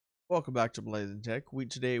Welcome back to Blazin Tech.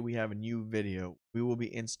 Today we have a new video. We will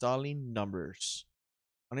be installing numbers.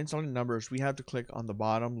 On installing numbers, we have to click on the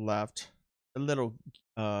bottom left, a little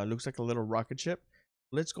looks like a little rocket ship.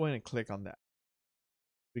 Let's go ahead and click on that.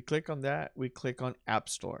 We click on that, we click on App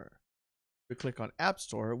Store. We click on App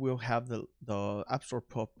Store, we'll have the App Store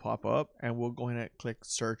pop up, and we'll go ahead and click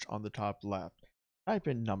search on the top left. Type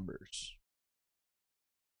in numbers.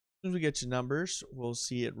 As soon as we get to numbers, we'll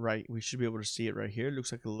see it right. We should be able to see it right here. It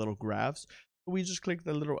looks like a little graphs. So we just click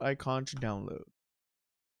the little icon to download.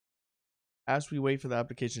 As we wait for the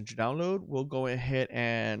application to download, we'll go ahead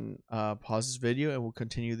and pause this video, and we'll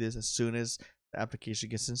continue this as soon as the application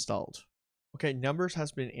gets installed. Okay, numbers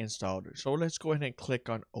has been installed. So let's go ahead and click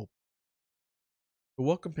on open. The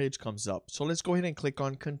welcome page comes up. So let's go ahead and click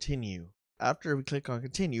on continue. After we click on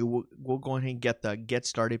continue, we'll go ahead and get the get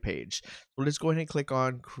started page. So let's go ahead and click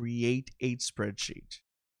on create a spreadsheet.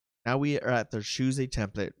 Now we are at the choose a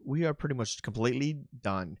template. We are pretty much completely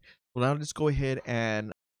done. So now let's go ahead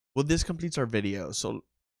and, well, this completes our video. So if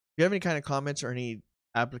you have any kind of comments or any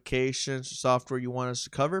applications or software you want us to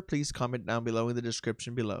cover, please comment down below in the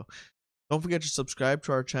description below. Don't forget to subscribe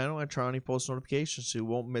to our channel and turn on any post notifications so you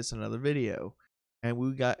won't miss another video.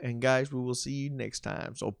 And guys, we will see you next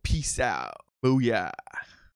time. So peace out. Booyah.